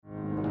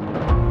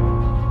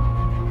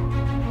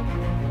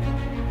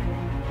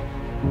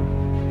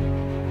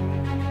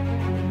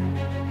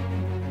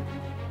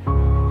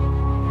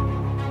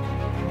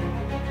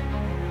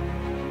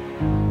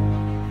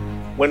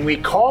When we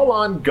call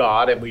on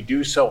God and we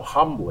do so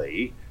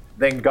humbly,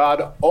 then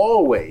God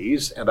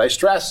always, and I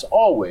stress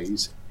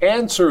always,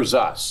 answers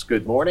us.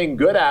 Good morning,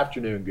 good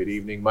afternoon, good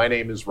evening. My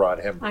name is Rod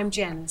Hembree. I'm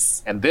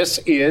Janice. And this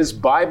is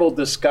Bible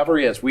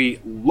Discovery as we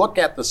look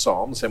at the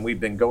Psalms, and we've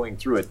been going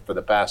through it for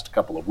the past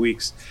couple of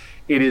weeks.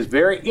 It is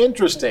very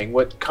interesting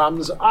what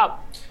comes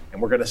up,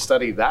 and we're going to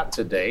study that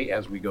today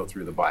as we go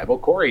through the Bible.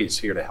 Corey is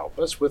here to help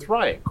us with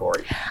Ryan.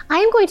 Corey. I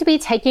am going to be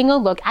taking a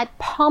look at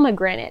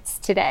pomegranates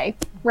today.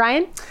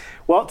 Ryan?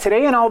 Well,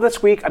 today and all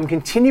this week, I'm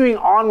continuing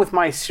on with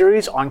my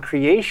series on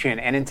creation,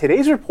 and in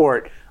today's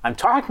report, I'm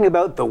talking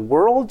about the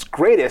world's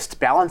greatest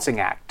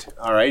balancing act.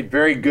 All right,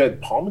 very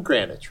good.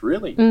 Pomegranates,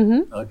 really?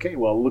 Mm-hmm. Okay,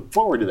 well, look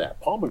forward to that.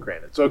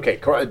 Pomegranates. Okay,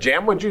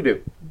 Jam, what'd you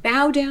do?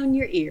 Bow down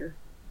your ear.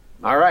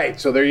 All right,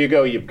 so there you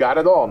go. You've got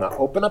it all. Now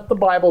open up the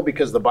Bible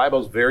because the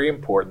Bible is very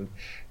important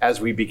as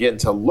we begin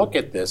to look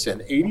at this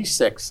in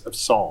 86 of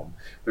Psalm.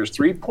 There's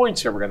 3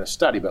 points here we're going to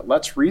study, but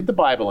let's read the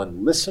Bible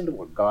and listen to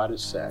what God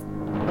has said.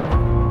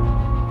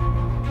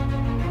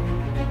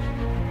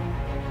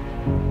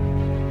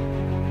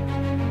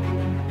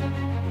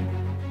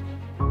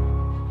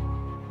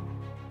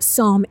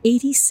 Psalm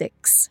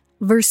 86,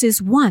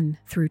 verses 1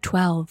 through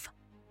 12.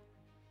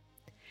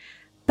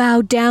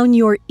 Bow down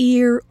your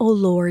ear, O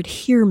Lord,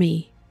 hear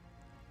me,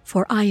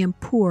 for I am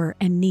poor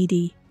and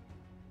needy.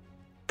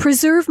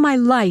 Preserve my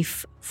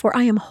life, for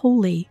I am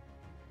holy.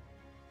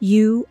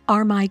 You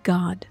are my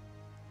God.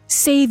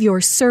 Save your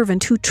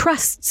servant who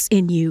trusts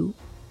in you.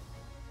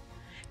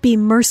 Be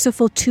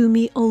merciful to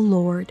me, O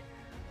Lord,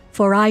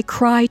 for I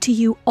cry to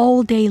you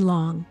all day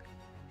long.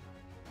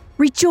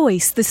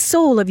 Rejoice, the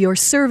soul of your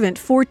servant,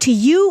 for to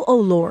you, O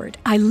Lord,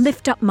 I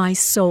lift up my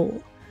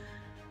soul.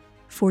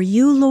 For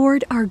you,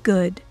 Lord, are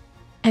good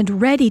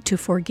and ready to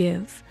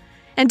forgive,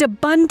 and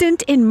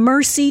abundant in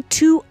mercy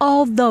to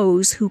all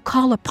those who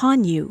call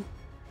upon you.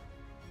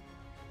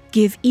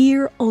 Give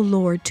ear, O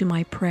Lord, to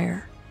my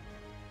prayer,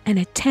 and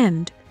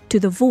attend to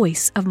the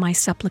voice of my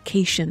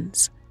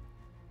supplications.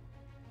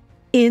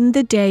 In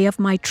the day of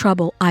my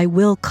trouble I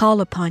will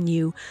call upon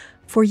you,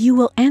 for you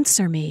will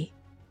answer me.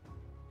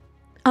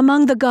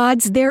 Among the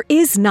gods there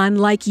is none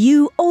like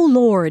you, O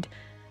Lord,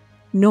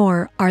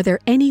 nor are there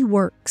any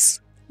works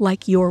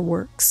like your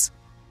works.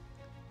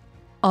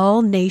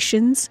 All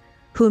nations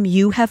whom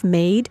you have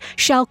made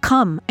shall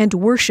come and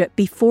worship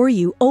before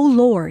you, O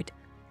Lord,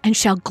 and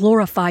shall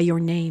glorify your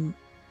name.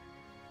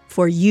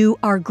 For you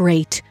are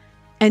great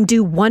and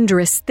do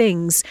wondrous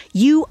things.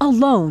 You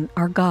alone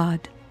are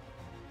God.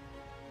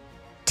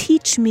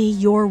 Teach me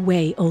your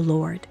way, O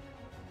Lord.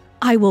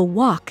 I will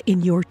walk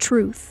in your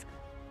truth.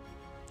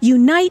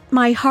 Unite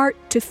my heart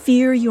to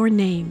fear your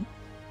name.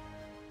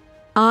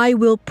 I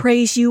will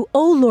praise you,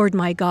 O Lord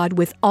my God,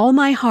 with all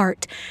my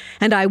heart,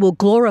 and I will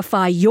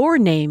glorify your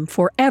name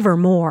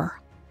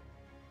forevermore.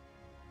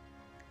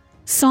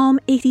 Psalm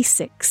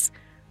 86,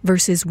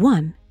 verses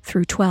 1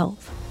 through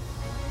 12.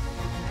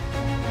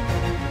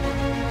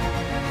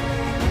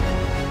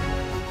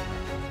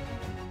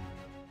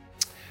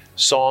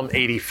 Psalm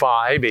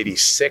 85,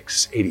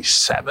 86,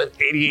 87,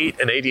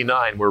 88, and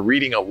 89. We're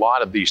reading a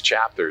lot of these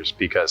chapters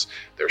because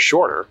they're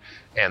shorter,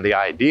 and the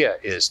idea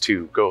is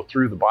to go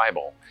through the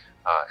Bible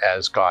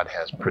as God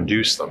has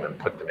produced them and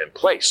put them in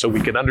place so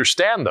we can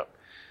understand them.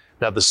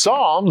 Now, the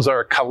Psalms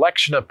are a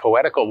collection of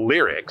poetical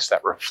lyrics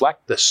that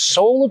reflect the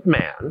soul of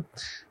man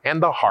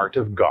and the heart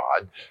of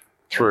God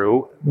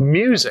through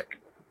music.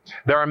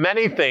 There are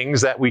many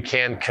things that we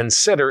can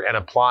consider and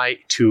apply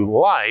to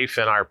life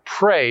in our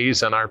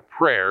praise and our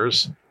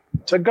prayers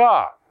to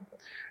God.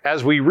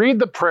 As we read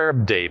the prayer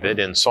of David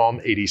in Psalm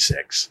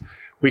 86,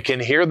 we can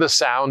hear the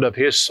sound of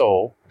his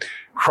soul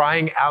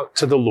crying out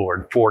to the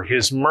Lord for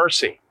his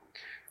mercy.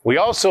 We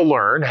also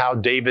learn how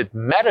David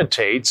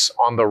meditates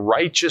on the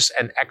righteous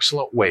and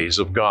excellent ways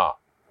of God.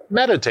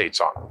 Meditates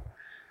on them.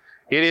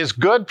 It is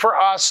good for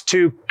us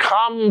to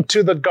come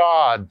to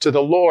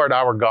the Lord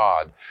our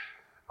God,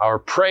 our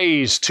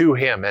praise to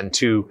him, and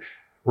to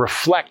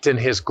reflect in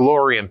his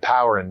glory and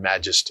power and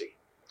majesty.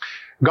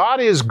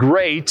 God is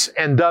great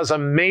and does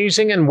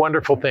amazing and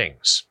wonderful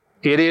things.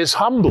 It is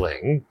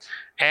humbling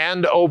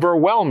and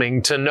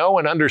overwhelming to know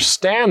and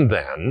understand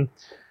then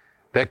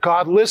that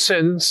God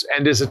listens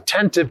and is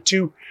attentive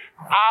to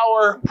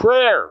our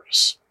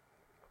prayers.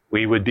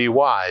 We would be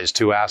wise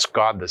to ask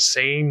God the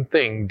same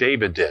thing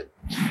David did.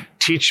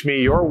 Teach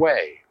me your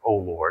way, O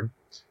Lord,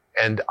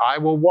 and I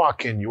will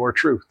walk in your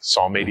truth.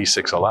 Psalm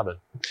 86:11.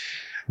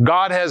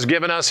 God has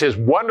given us his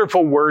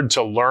wonderful word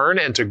to learn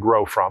and to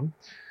grow from.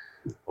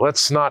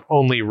 Let's not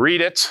only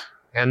read it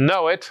and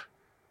know it,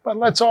 but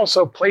let's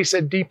also place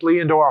it deeply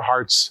into our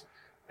hearts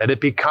that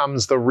it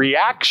becomes the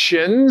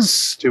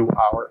reactions to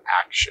our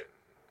action.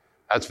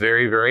 That's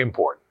very, very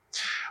important.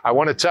 I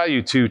want to tell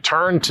you to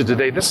turn to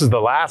today. This is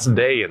the last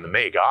day in the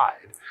May Guide.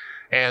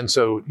 And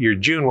so your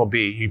June will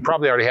be, you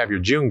probably already have your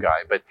June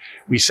guide, but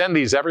we send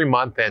these every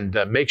month, and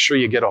make sure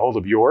you get a hold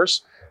of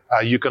yours.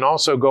 You can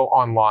also go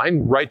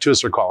online, write to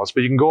us or call us,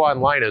 but you can go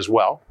online as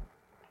well.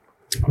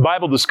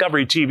 Bible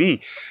Discovery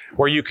TV,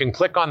 where you can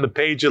click on the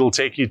page. It'll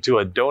take you to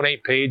a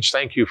donate page.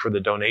 Thank you for the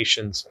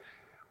donations.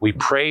 We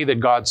pray that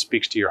God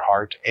speaks to your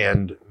heart,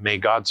 and may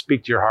God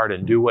speak to your heart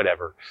and do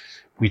whatever.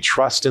 We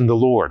trust in the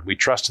Lord. We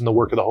trust in the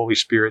work of the Holy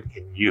Spirit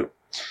in you.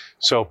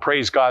 So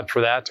praise God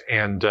for that.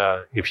 And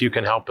if you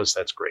can help us,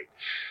 that's great.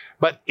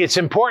 But it's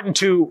important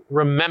to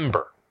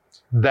remember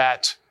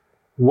that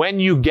when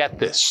you get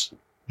this,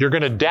 you're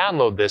going to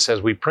download this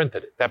as we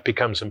printed it. That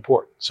becomes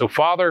important. So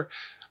Father,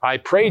 I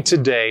pray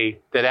today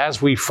that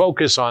as we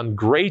focus on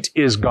great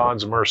is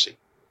God's mercy,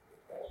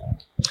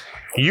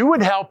 you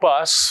would help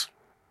us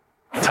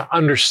to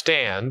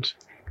understand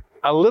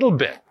a little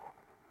bit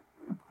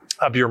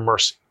of your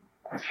mercy.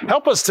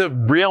 Help us to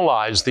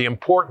realize the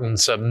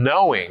importance of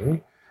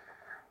knowing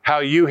how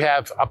you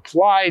have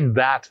applied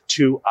that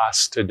to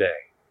us today.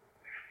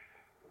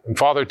 And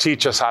Father,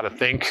 teach us how to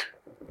think.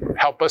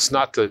 Help us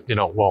not to,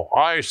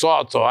 I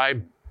saw it,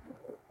 so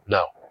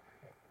no.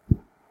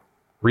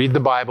 Read the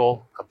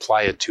Bible,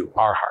 apply it to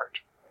our heart.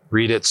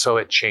 Read it so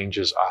it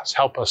changes us.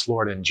 Help us,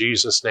 Lord, in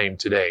Jesus' name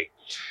today.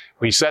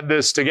 We said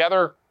this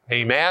together.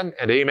 Amen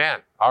and amen.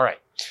 All right.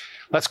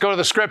 Let's go to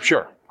the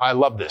scripture. I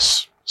love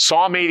this.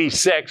 Psalm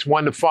 86,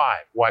 1-5.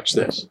 Watch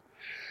this.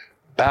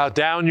 Bow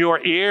down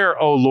your ear,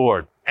 O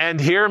Lord, and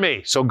hear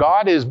me. So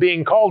God is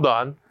being called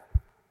on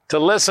to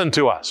listen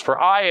to us. For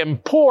I am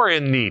poor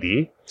and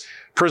needy.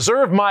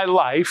 Preserve my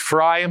life,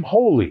 for I am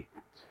holy.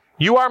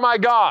 You are my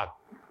God.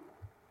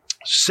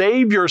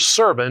 Save your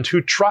servant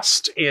who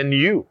trusts in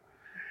you.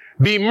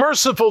 Be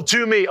merciful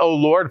to me, O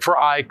Lord, for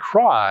I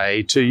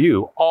cry to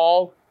you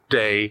all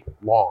day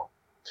long.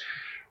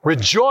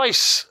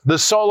 Rejoice, the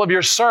soul of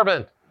your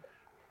servant,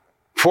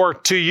 for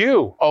to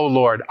you, O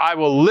Lord, I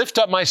will lift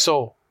up my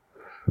soul.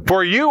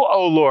 For you,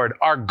 O Lord,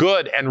 are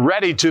good and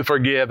ready to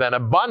forgive and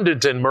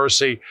abundant in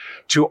mercy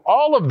to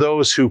all of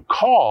those who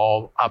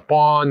call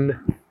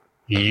upon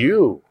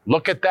you.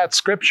 Look at that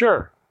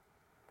scripture.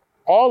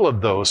 All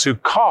of those who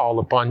call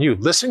upon you.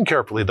 Listen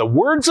carefully. The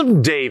words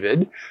of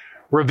David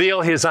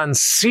reveal his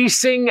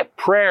unceasing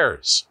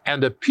prayers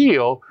and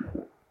appeal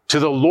to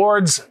the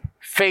Lord's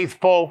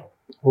faithful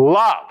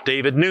love.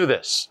 David knew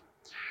this.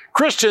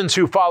 Christians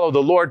who follow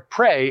the Lord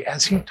pray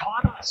as he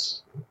taught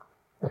us.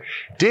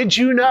 Did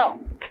you know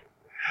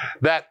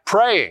that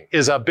praying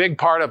is a big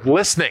part of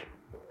listening?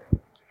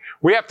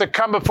 We have to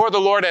come before the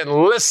Lord and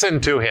listen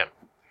to him.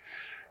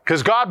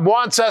 Because God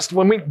wants us,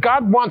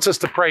 God wants us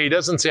to pray, he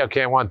doesn't say,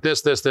 okay, I want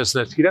this, this, this,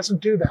 and this. He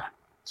doesn't do that.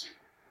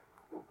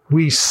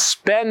 We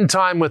spend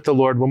time with the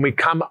Lord when we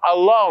come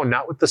alone,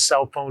 not with the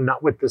cell phone,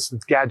 not with this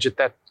gadget,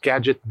 that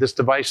gadget, this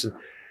device. And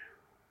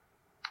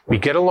we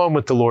get alone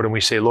with the Lord and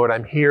we say, Lord,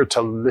 I'm here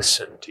to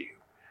listen to you.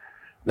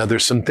 Now,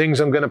 there's some things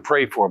I'm going to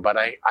pray for, but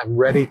I'm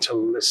ready to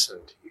listen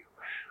to you.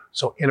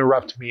 So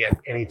interrupt me at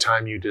any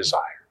time you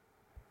desire.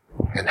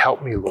 And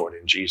help me, Lord,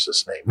 in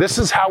Jesus' name. This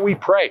is how we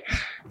pray.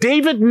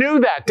 David knew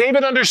that.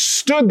 David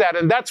understood that,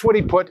 and that's what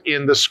he put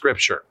in the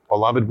scripture.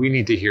 Beloved, we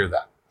need to hear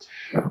that.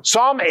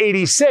 Psalm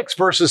 86,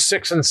 verses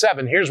 6 and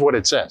 7, here's what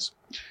it says.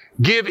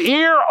 Give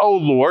ear, O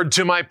Lord,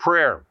 to my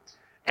prayer,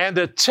 and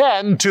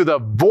attend to the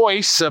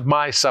voice of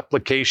my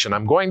supplication.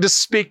 I'm going to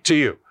speak to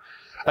you.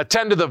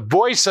 Attend to the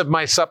voice of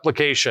my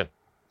supplication.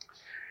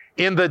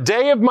 In the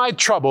day of my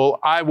trouble,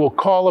 I will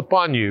call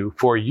upon you,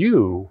 for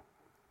you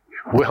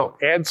will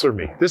answer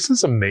me. This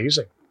is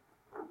amazing.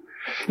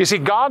 You see,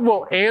 God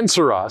will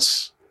answer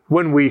us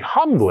when we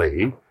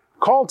humbly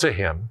call to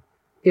him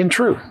in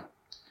truth.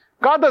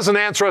 God doesn't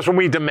answer us when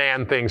we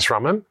demand things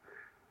from him,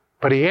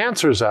 but he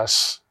answers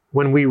us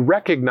when we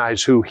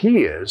recognize who he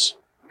is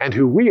and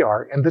who we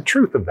are and the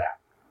truth of that.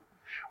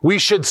 We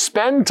should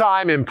spend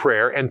time in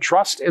prayer and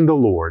trust in the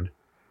Lord.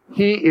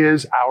 He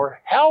is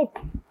our help.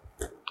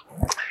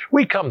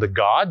 We come to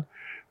God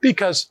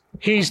because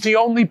he's the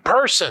only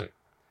person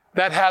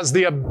that has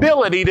the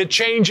ability to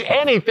change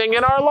anything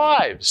in our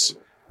lives.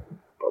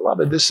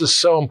 Beloved, this is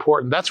so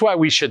important. That's why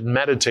we should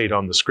meditate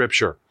on the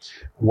scripture.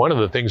 One of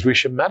the things we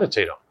should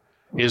meditate on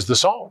is the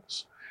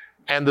Psalms.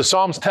 And the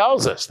Psalms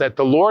tells us that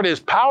the Lord is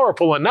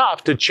powerful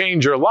enough to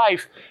change your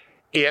life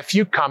if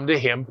you come to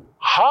him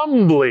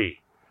humbly.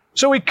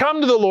 So we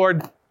come to the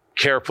Lord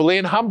carefully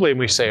and humbly, and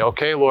we say,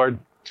 okay, Lord,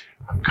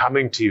 I'm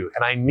coming to you,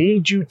 and I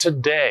need you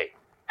today.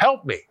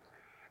 Help me.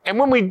 And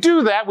when we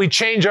do that, we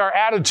change our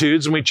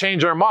attitudes and we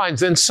change our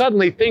minds, then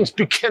suddenly things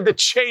begin to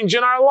change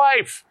in our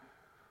life.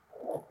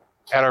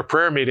 At our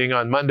prayer meeting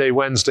on Monday,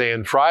 Wednesday,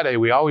 and Friday,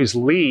 we always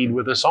lead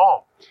with a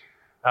psalm.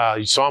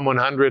 Psalm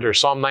 100 or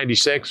Psalm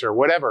 96 or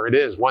whatever it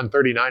is.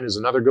 139 is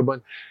another good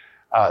one.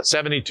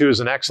 72 is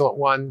an excellent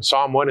one.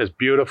 Psalm 1 is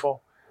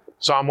beautiful.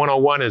 Psalm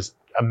 101 is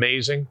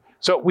amazing.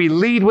 So we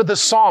lead with a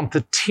psalm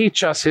to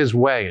teach us his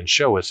way and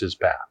show us his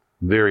path.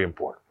 Very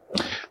important.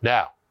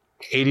 Now,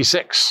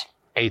 86.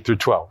 8 through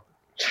 12.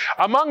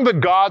 Among the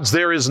gods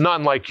there is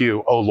none like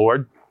you, O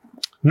Lord,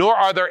 nor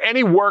are there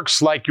any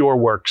works like your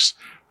works.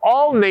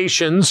 All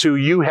nations who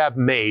you have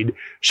made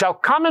shall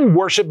come and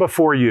worship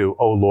before you,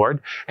 O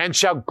Lord, and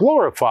shall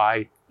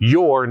glorify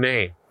your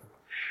name.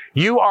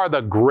 You are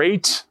the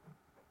great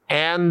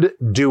and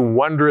do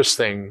wondrous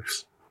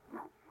things.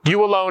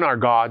 You alone are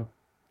God.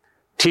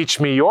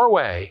 Teach me your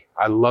way.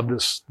 I love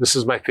this. This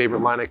is my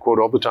favorite line I quote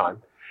all the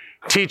time.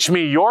 Teach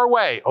me your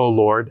way, O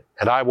Lord,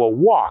 and I will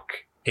walk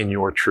in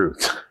your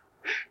truth.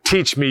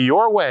 Teach me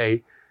your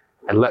way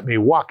and let me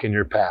walk in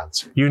your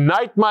paths.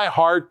 Unite my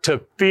heart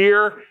to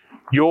fear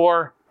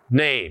your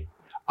name.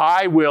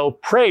 I will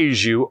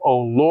praise you, O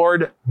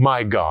Lord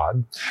my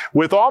God,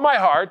 with all my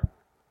heart,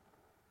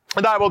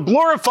 and I will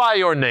glorify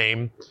your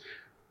name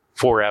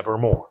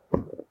forevermore.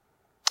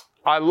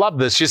 I love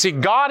this. You see,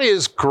 God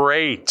is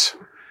great.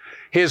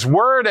 His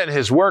word and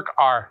his work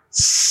are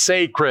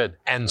sacred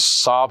and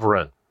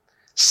sovereign.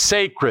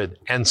 Sacred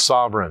and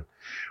sovereign.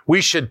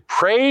 We should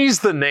praise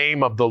the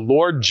name of the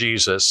Lord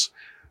Jesus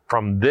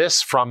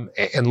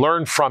and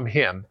learn from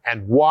him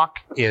and walk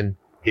in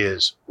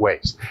his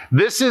ways.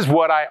 This is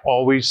what I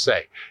always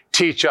say.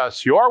 Teach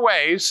us your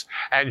ways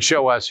and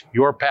show us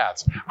your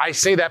paths. I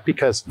say that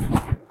because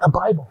the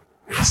Bible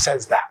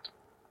says that.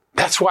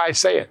 That's why I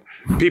say it.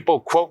 People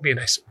quote me and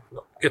I say,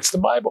 it's the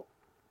Bible.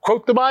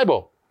 Quote the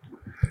Bible.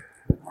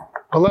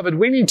 Beloved,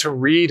 we need to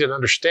read and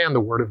understand the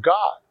Word of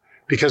God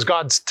because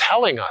God's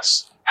telling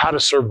us how to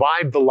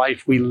survive the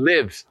life we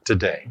live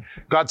today.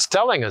 God's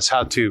telling us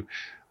how to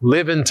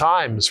live in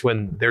times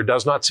when there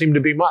does not seem to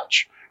be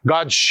much.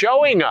 God's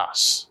showing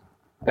us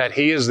that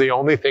he is the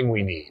only thing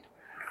we need.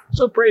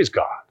 So praise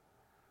God.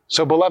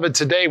 So beloved,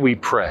 today we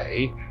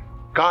pray,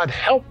 God,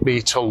 help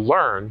me to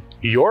learn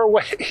your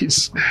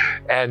ways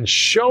and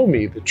show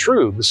me the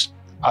truths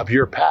of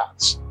your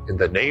paths. In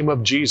the name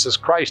of Jesus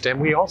Christ. And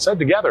we all said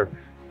together,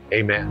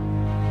 amen.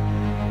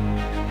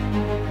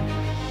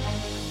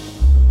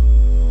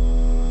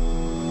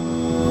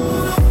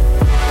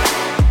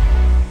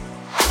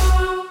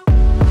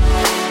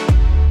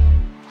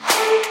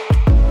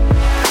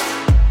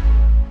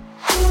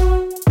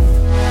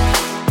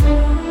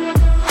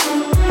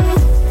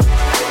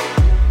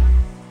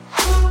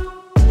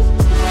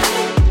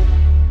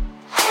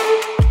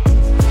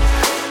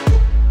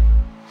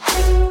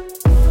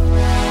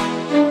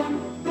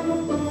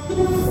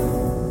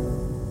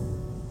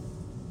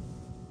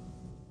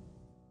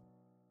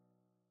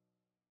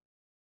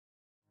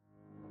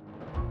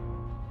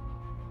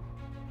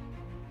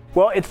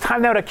 Well, it's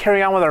time now to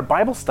carry on with our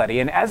Bible study,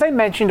 and as I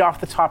mentioned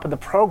off the top of the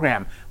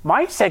program,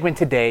 my segment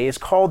today is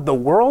called The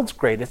World's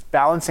Greatest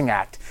Balancing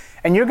Act,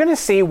 and you're going to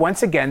see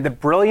once again the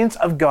brilliance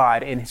of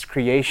God in his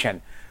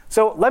creation.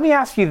 So let me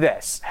ask you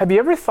this. Have you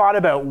ever thought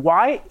about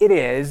why it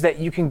is that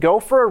you can go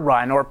for a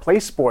run or play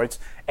sports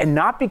and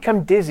not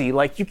become dizzy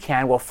like you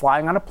can while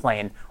flying on a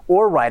plane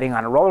or riding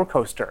on a roller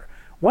coaster?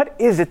 What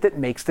is it that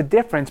makes the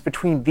difference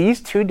between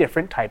these two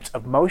different types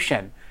of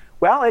motion?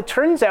 Well, it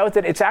turns out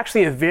that it's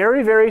actually a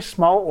very, very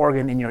small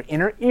organ in your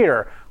inner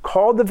ear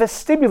called the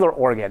vestibular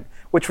organ,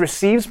 which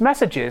receives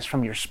messages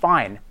from your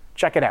spine.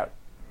 Check it out.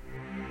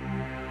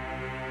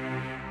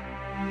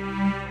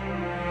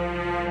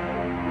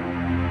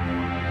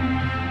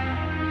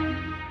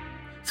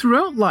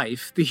 Throughout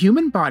life, the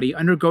human body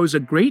undergoes a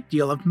great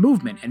deal of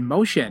movement and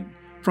motion.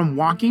 From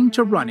walking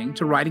to running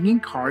to riding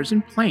in cars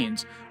and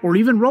planes, or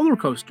even roller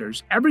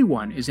coasters,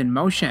 everyone is in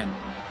motion.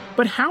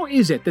 But how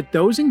is it that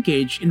those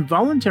engaged in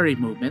voluntary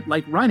movement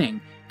like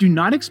running do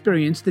not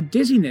experience the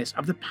dizziness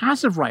of the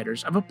passive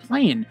riders of a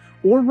plane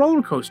or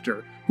roller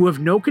coaster who have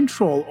no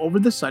control over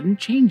the sudden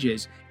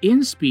changes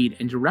in speed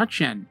and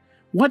direction?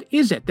 What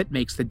is it that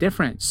makes the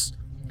difference?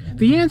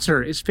 The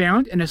answer is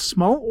found in a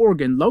small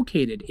organ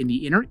located in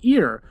the inner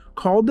ear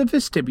called the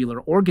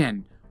vestibular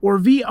organ, or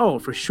VO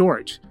for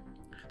short.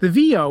 The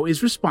VO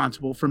is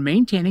responsible for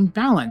maintaining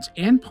balance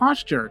and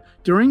posture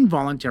during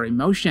voluntary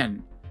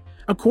motion.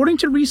 According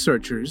to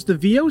researchers, the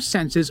VO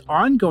senses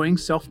ongoing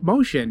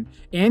self-motion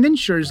and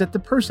ensures that the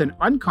person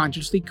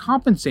unconsciously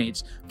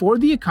compensates for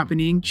the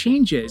accompanying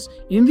changes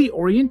in the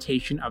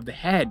orientation of the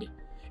head.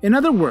 In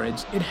other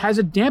words, it has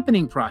a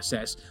dampening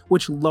process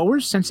which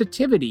lowers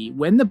sensitivity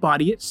when the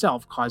body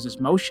itself causes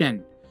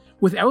motion.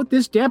 Without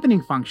this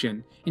dampening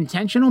function,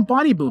 intentional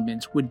body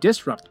movements would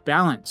disrupt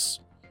balance.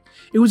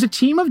 It was a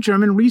team of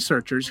German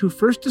researchers who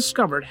first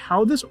discovered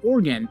how this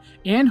organ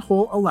and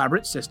whole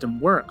elaborate system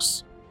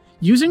works.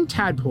 Using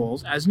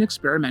tadpoles as an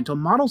experimental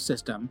model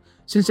system,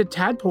 since a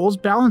tadpole's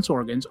balance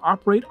organs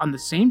operate on the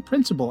same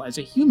principle as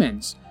a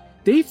human's,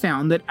 they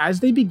found that as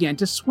they began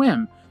to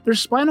swim, their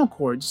spinal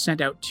cords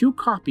sent out two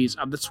copies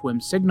of the swim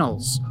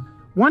signals.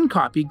 One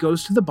copy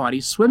goes to the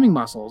body's swimming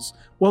muscles,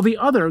 while the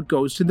other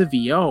goes to the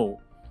VO.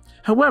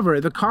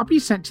 However, the copy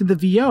sent to the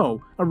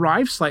VO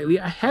arrived slightly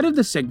ahead of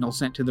the signal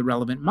sent to the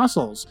relevant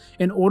muscles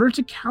in order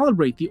to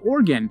calibrate the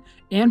organ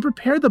and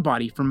prepare the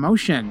body for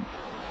motion.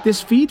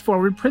 This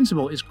feed-forward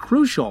principle is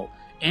crucial,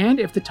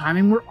 and if the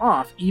timing were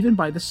off even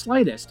by the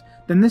slightest,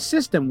 then the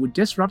system would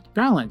disrupt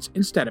balance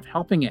instead of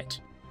helping it.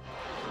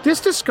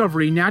 This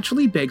discovery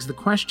naturally begs the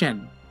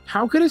question,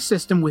 how could a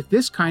system with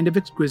this kind of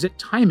exquisite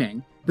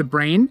timing, the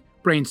brain,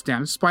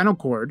 brainstem, spinal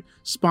cord,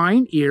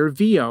 spine, ear,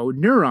 VO,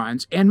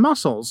 neurons, and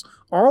muscles,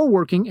 all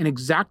working in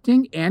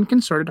exacting and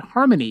concerted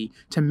harmony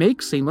to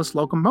make seamless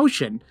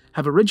locomotion,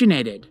 have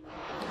originated?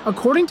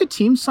 According to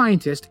team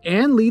scientist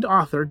and lead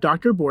author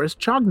Dr. Boris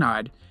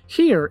Chognod,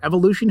 here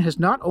evolution has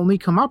not only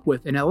come up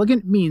with an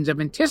elegant means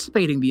of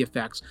anticipating the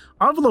effects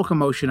of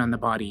locomotion on the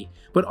body,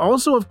 but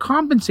also of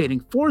compensating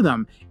for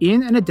them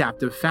in an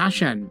adaptive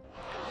fashion.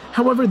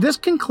 However, this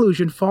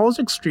conclusion falls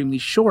extremely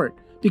short,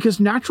 because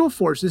natural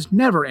forces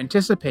never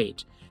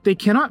anticipate. They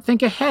cannot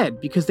think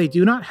ahead because they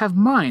do not have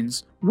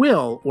minds,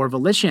 will, or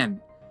volition.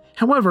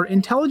 However,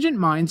 intelligent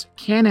minds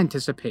can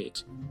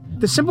anticipate.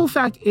 The simple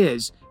fact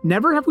is,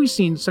 never have we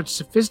seen such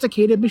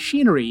sophisticated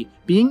machinery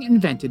being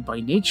invented by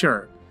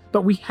nature,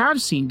 but we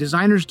have seen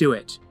designers do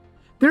it.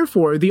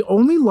 Therefore, the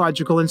only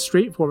logical and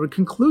straightforward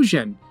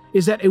conclusion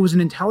is that it was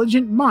an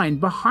intelligent mind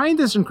behind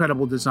this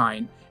incredible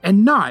design,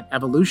 and not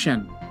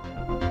evolution.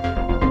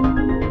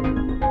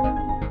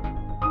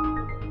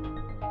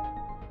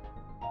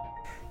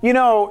 You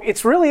know,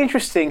 it's really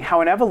interesting how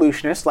an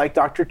evolutionist like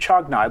Dr.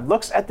 Chognod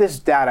looks at this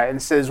data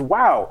and says,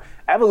 wow,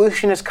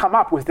 evolution has come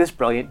up with this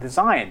brilliant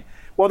design.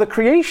 While the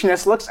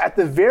creationist looks at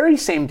the very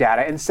same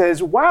data and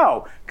says,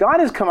 wow, God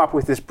has come up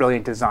with this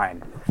brilliant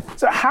design.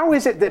 So how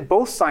is it that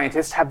both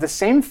scientists have the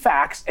same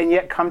facts and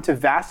yet come to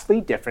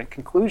vastly different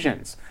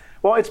conclusions?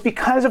 Well, it's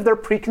because of their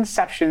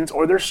preconceptions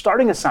or their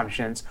starting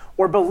assumptions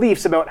or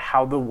beliefs about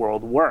how the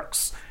world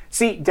works.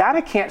 See,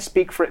 data can't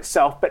speak for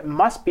itself but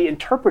must be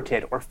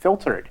interpreted or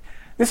filtered.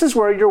 This is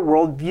where your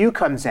worldview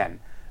comes in.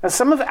 Now,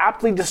 some have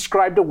aptly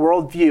described a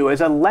worldview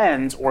as a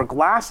lens or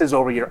glasses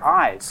over your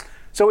eyes.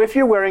 So if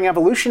you're wearing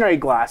evolutionary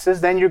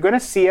glasses, then you're going to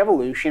see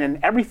evolution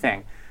in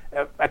everything.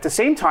 At the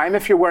same time,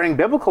 if you're wearing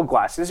biblical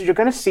glasses, you're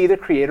going to see the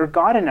Creator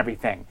God in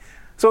everything.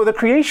 So the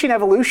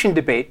creation-evolution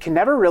debate can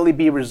never really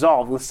be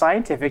resolved with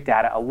scientific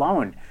data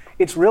alone.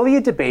 It's really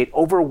a debate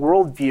over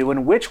worldview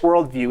and which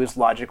worldview is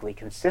logically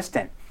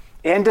consistent.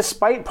 And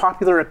despite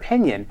popular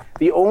opinion,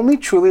 the only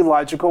truly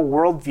logical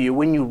worldview,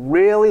 when you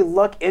really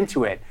look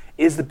into it,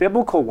 is the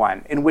biblical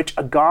one, in which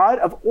a God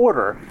of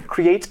order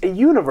creates a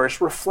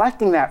universe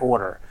reflecting that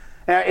order.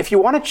 Now, if you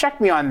want to check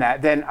me on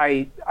that, then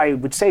I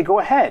would say go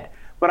ahead.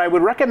 But I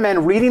would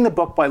recommend reading the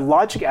book by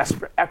logic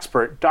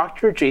expert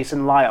Dr.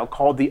 Jason Lisle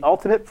called The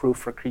Ultimate Proof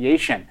for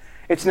Creation.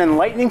 It's an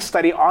enlightening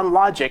study on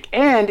logic,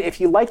 and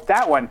if you like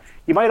that one,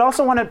 you might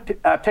also want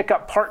to pick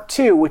up part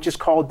 2, which is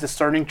called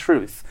Discerning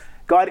Truth.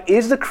 God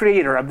is the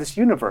creator of this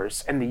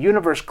universe, and the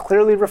universe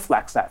clearly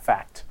reflects that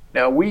fact.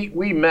 Now,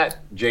 we met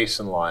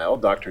Jason Lisle,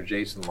 Dr.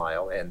 Jason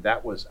Lisle, and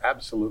that was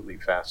absolutely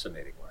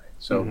fascinating, right?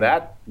 So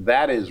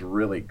that is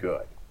really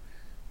good.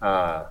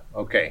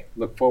 Okay,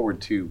 look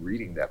forward to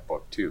reading that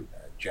book too.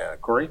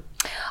 Corey?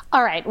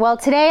 All right, well,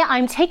 today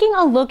I'm taking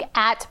a look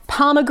at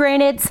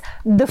pomegranates,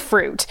 the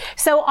fruit.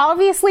 So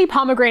obviously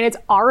pomegranates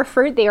are a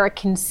fruit. They are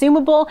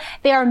consumable.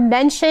 They are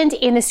mentioned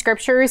in the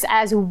scriptures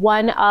as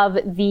one of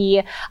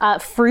the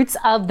fruits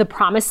of the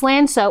promised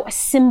land. So a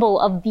symbol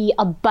of the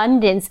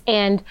abundance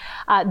and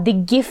the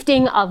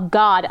gifting of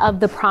God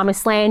of the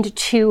promised land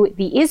to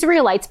the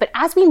Israelites. But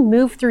as we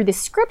move through the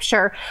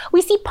scripture,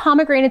 we see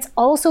pomegranates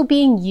also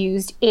being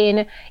used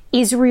in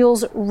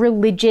Israel's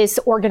religious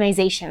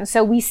organization.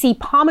 So we see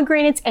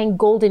pomegranates and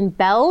golden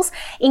bells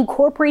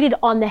incorporated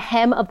on the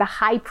hem of the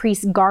high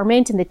priest's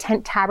garment in the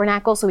tent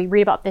tabernacle. So we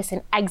read about this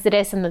in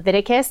Exodus and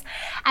Leviticus.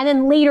 And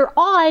then later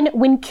on,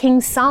 when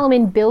King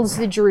Solomon builds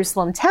the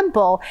Jerusalem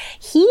temple,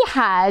 he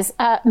has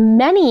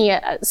many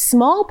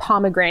small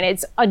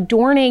pomegranates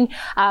adorning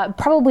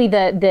probably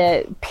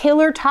the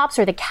pillar tops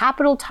or the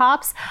capital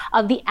tops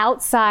of the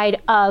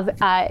outside of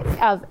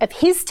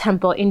his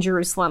temple in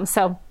Jerusalem.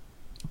 So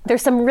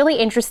there's some really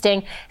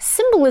interesting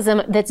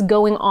symbolism that's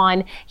going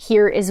on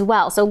here as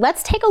well. So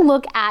let's take a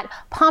look at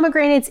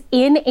pomegranates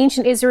in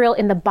ancient Israel,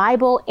 in the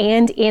Bible,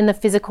 and in the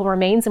physical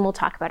remains, and we'll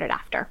talk about it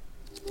after.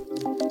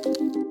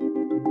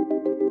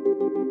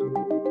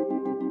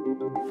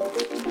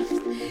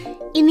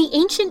 In the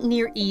ancient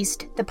Near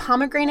East, the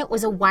pomegranate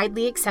was a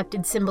widely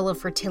accepted symbol of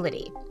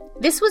fertility.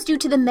 This was due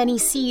to the many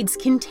seeds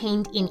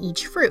contained in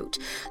each fruit.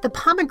 The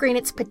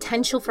pomegranate's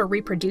potential for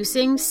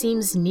reproducing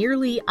seems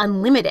nearly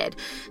unlimited,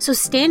 so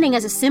standing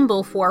as a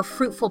symbol for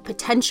fruitful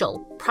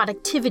potential,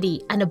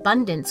 productivity, and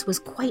abundance was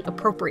quite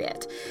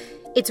appropriate.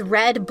 Its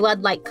red,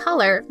 blood-like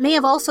color may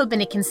have also been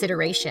a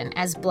consideration,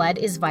 as blood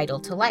is vital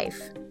to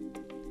life.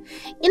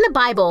 In the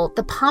Bible,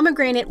 the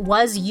pomegranate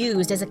was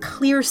used as a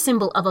clear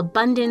symbol of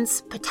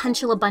abundance,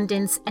 potential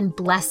abundance, and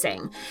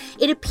blessing.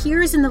 It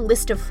appears in the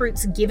list of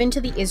fruits given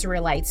to the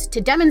Israelites to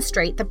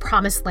demonstrate the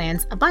Promised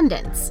Land's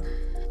abundance.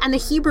 And the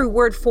Hebrew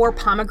word for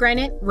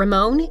pomegranate,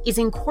 Ramon, is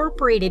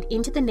incorporated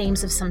into the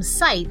names of some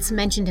sites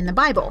mentioned in the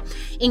Bible,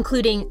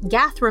 including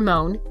Gath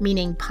Ramon,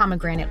 meaning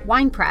pomegranate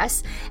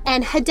winepress,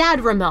 and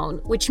Hadad Ramon,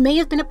 which may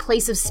have been a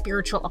place of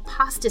spiritual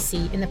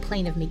apostasy in the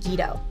plain of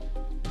Megiddo.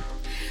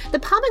 The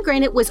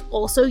pomegranate was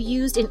also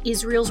used in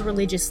Israel's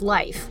religious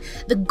life.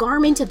 The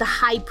garment of the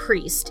high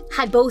priest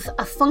had both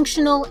a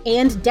functional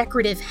and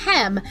decorative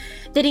hem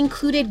that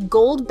included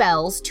gold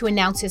bells to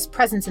announce his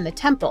presence in the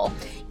temple,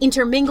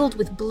 intermingled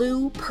with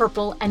blue,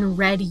 purple, and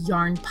red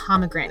yarn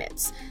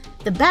pomegranates.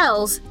 The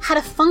bells had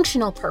a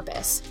functional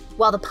purpose.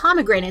 while the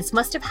pomegranates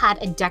must have had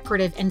a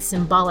decorative and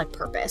symbolic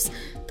purpose,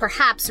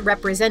 perhaps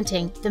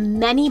representing the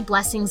many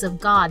blessings of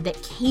God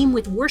that came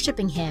with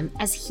worshiping him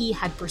as he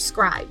had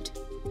prescribed.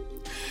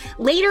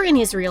 Later in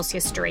Israel's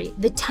history,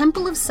 the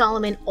Temple of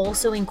Solomon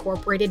also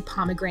incorporated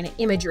pomegranate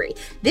imagery,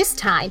 this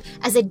time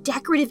as a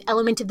decorative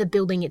element of the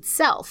building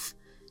itself.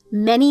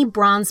 Many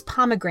bronze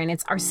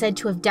pomegranates are said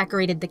to have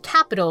decorated the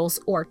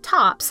capitals, or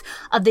tops,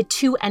 of the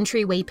 2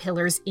 entryway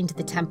pillars into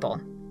the temple.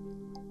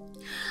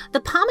 The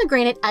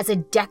pomegranate as a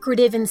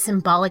decorative and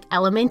symbolic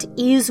element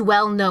is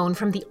well known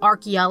from the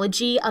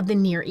archaeology of the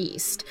Near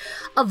East.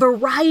 A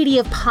variety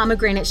of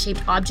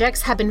pomegranate-shaped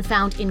objects have been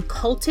found in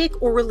cultic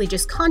or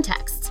religious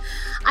contexts.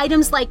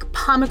 Items like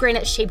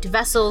pomegranate-shaped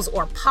vessels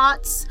or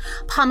pots,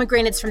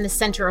 pomegranates from the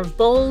center of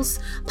bowls,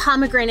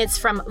 pomegranates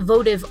from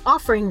votive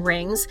offering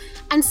rings,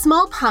 and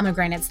small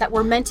pomegranates that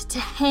were meant to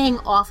hang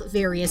off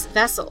various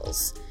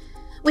vessels.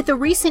 With the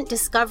recent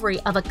discovery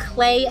of a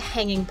clay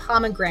hanging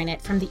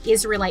pomegranate from the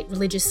Israelite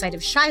religious site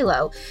of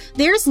Shiloh,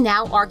 there's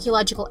now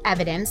archaeological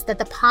evidence that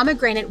the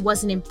pomegranate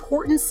was an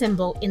important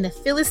symbol in the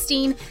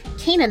Philistine,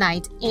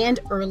 Canaanite,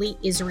 and early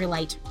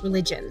Israelite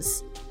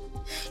religions.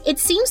 It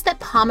seems that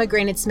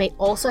pomegranates may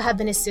also have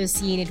been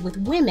associated with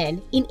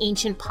women in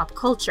ancient pop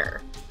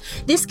culture.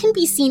 This can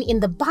be seen in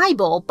the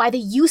Bible by the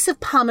use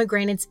of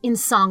pomegranates in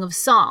Song of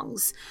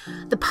Songs.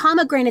 The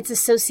pomegranate's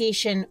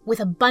association with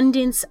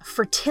abundance,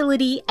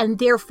 fertility, and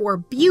therefore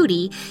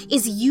beauty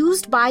is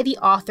used by the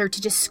author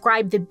to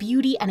describe the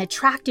beauty and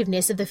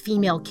attractiveness of the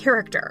female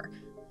character.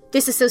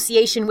 This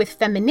association with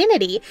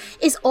femininity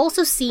is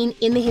also seen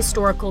in the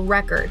historical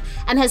record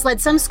and has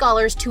led some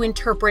scholars to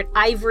interpret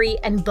ivory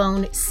and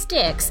bone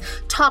sticks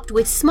topped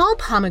with small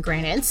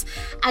pomegranates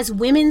as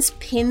women's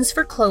pins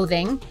for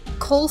clothing,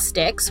 kohl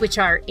sticks, which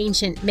are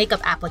ancient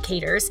makeup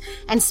applicators,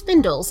 and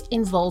spindles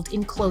involved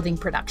in clothing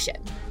production.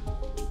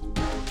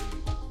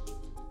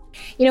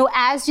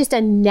 As just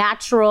a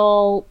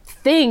natural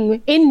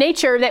thing in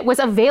nature that was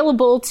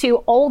available to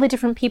all the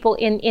different people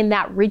in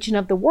that region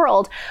of the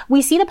world,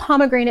 we see the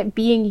pomegranate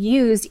being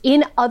used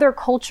in other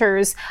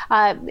cultures,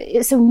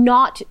 so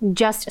not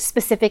just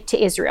specific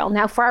to Israel.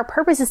 Now, for our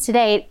purposes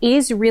today, it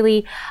is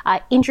really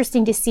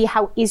interesting to see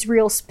how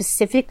Israel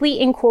specifically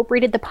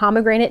incorporated the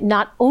pomegranate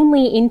not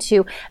only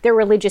into their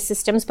religious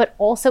systems, but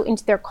also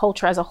into their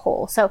culture as a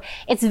whole. So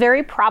it's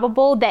very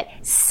probable that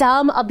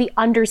some of the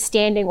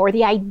understanding or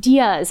the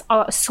ideas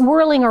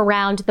swirling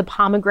around the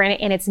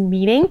pomegranate and its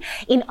meaning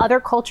in other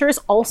cultures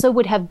also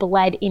would have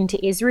bled into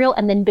Israel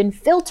and then been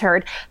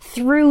filtered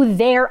through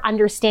their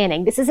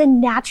understanding. This is a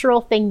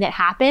natural thing that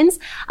happens,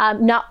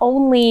 not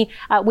only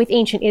with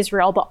ancient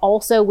Israel, but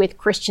also with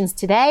Christians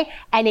today,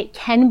 and it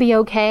can be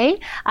okay.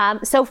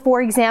 So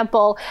for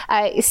example,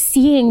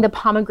 seeing the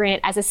pomegranate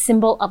as a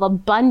symbol of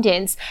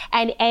abundance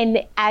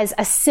and as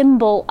a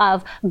symbol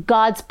of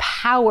God's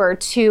power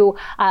to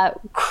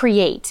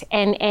create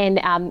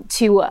and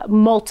to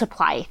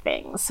multiply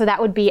things. So that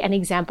would be an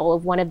example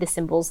of one of the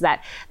symbols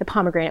that the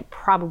pomegranate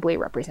probably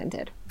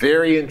represented.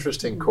 Very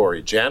interesting,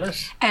 Corey.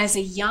 Janice? As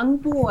a young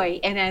boy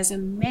and as a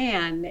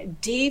man,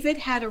 David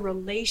had a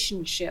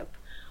relationship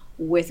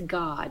with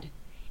God.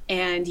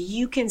 And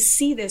you can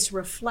see this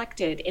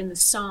reflected in the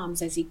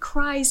Psalms as he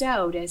cries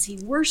out, as he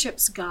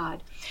worships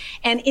God.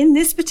 And in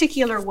this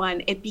particular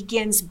one, it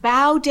begins,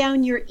 "Bow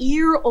down your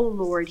ear, O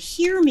Lord,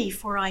 hear me,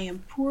 for I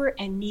am poor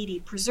and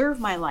needy.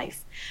 Preserve my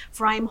life,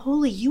 for I am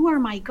holy. You are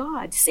my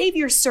God. Save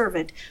your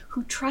servant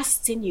who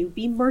trusts in you.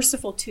 Be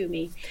merciful to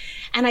me."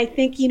 And I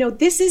think,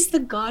 this is the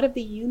God of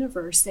the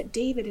universe that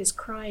David is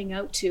crying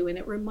out to. And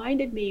it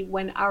reminded me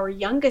when our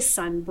youngest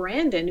son,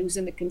 Brandon, who's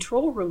in the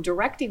control room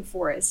directing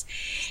for us,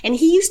 and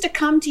he used to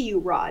come to you,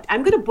 Rod.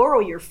 I'm going to borrow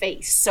your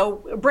face.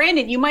 So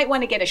Brandon, you might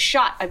want to get a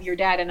shot of your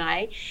dad and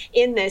I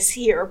in this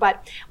here.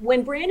 But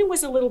when Brandon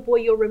was a little boy,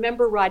 you'll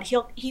remember, Rod,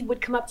 he would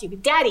come up to you,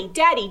 "Daddy,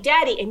 Daddy,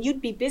 Daddy," and you'd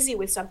be busy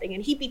with something.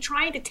 And he'd be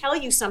trying to tell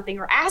you something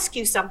or ask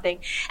you something.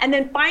 And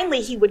then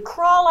finally he would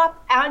crawl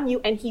up on you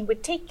and he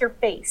would take your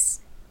face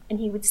and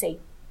he would say,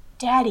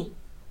 "Daddy,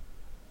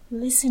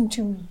 listen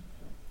to me.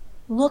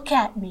 Look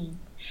at me."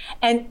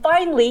 And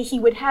finally, he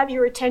would have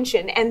your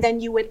attention, and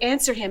then you would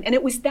answer him. And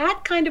it was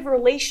that kind of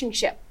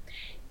relationship.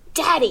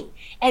 "Daddy."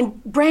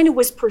 And Brandon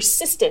was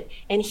persistent,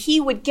 and he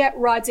would get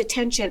Rod's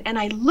attention. And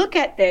I look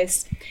at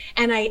this,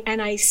 and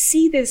I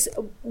see this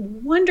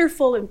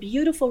wonderful and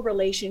beautiful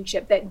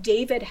relationship that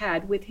David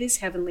had with his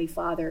heavenly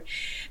Father,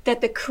 that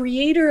the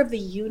creator of the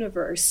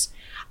universe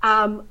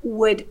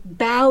would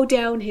bow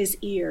down his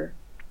ear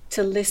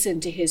to listen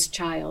to his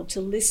child,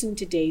 to listen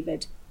to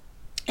David.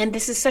 And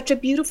this is such a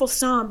beautiful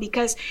psalm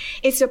because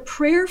it's a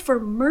prayer for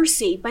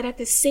mercy, but at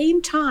the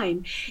same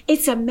time,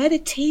 it's a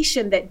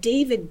meditation that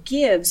David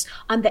gives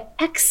on the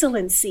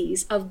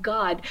excellencies of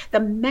God, the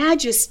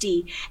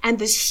majesty and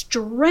the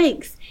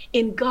strength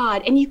in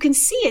God. And you can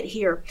see it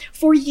here.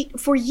 For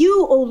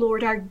you, O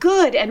Lord, are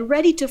good and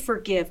ready to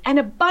forgive and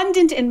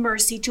abundant in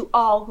mercy to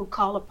all who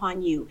call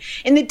upon you.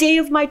 In the day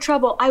of my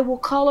trouble, I will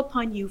call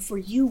upon you, for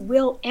you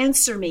will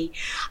answer me.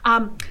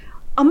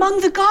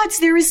 Among the gods,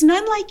 there is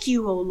none like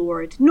you, O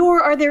Lord,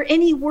 nor are there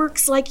any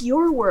works like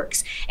your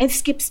works. And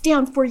skips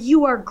down, for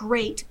you are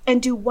great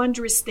and do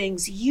wondrous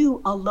things.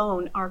 You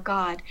alone are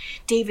God.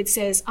 David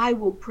says, I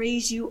will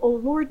praise you, O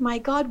Lord, my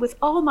God, with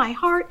all my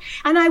heart,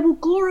 and I will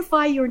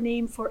glorify your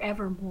name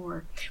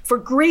forevermore. For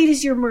great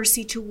is your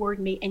mercy toward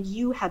me, and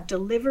you have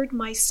delivered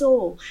my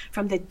soul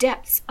from the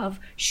depths of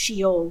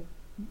Sheol.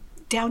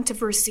 Down to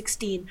verse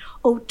 16,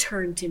 O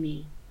turn to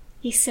me.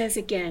 He says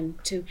again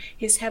to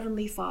his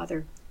heavenly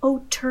Father,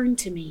 O turn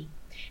to me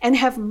and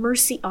have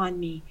mercy on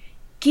me.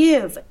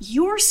 Give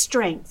your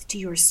strength to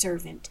your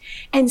servant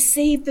and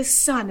save the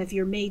son of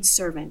your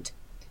maidservant.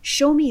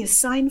 Show me a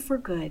sign for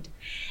good.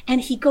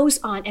 And he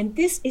goes on, and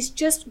this is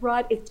just,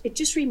 Rod, it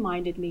just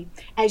reminded me,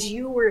 as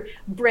you were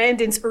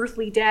Brandon's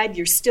earthly dad,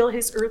 you're still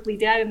his earthly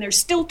dad, and there's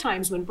still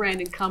times when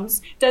Brandon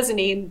comes, doesn't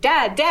he? And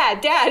Dad.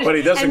 But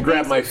he doesn't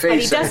grab my face.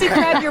 But he doesn't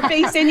grab your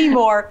face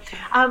anymore.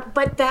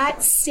 But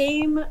that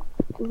same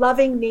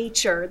loving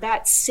nature,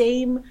 that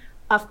same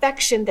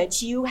affection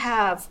that you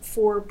have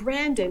for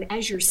Brandon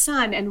as your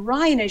son, and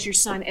Ryan as your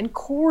son, and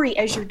Corey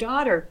as your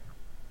daughter,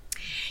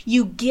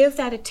 you give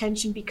that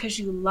attention because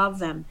you love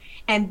them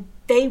and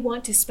they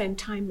want to spend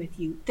time with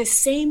you. The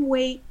same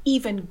way,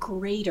 even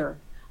greater,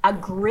 a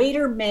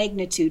greater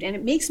magnitude. And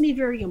it makes me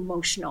very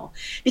emotional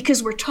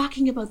because we're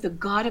talking about the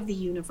God of the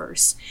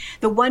universe,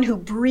 the one who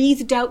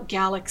breathed out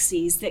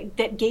galaxies,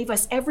 that gave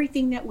us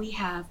everything that we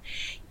have,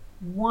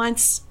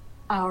 wants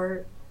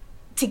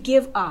to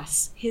give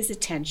us his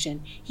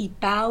attention. He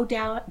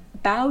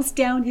bows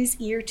down his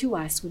ear to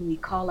us when we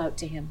call out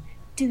to him.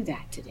 Do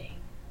that today.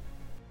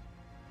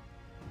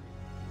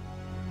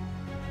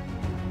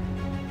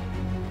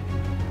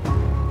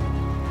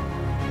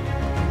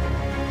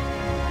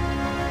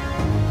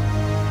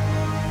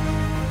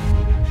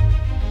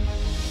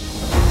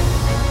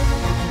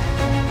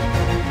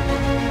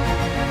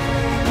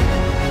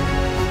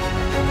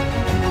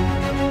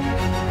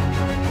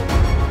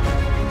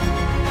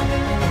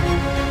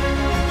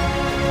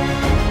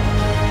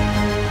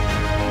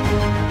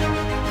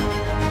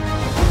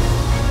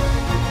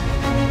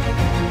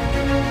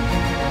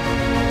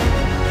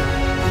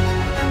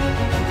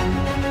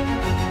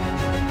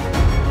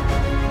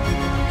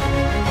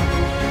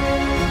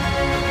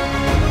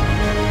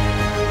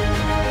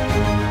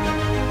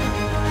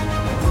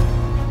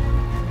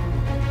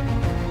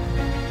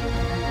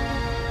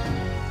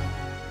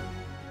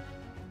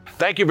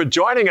 Thank you for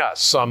joining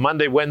us on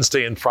Monday,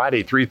 Wednesday, and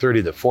Friday,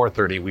 3:30 to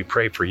 4:30. We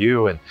pray for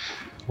you, and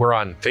we're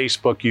on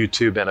Facebook,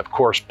 YouTube, and of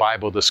course,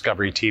 Bible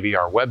Discovery TV,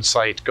 our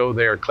website. Go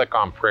there, click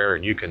on prayer,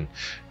 and you can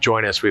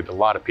join us. We have a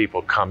lot of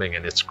people coming,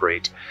 and it's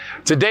great.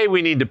 Today,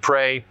 we need to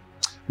pray,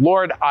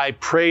 Lord, I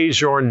praise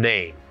your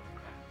name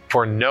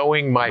for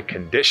knowing my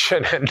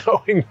condition and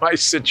knowing my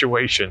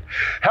situation.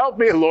 Help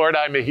me, Lord,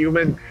 I'm a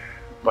human,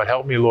 but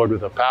help me, Lord,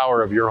 with the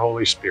power of your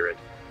Holy Spirit,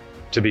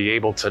 to be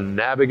able to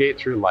navigate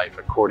through life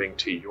according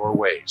to your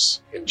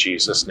ways. In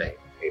Jesus' name.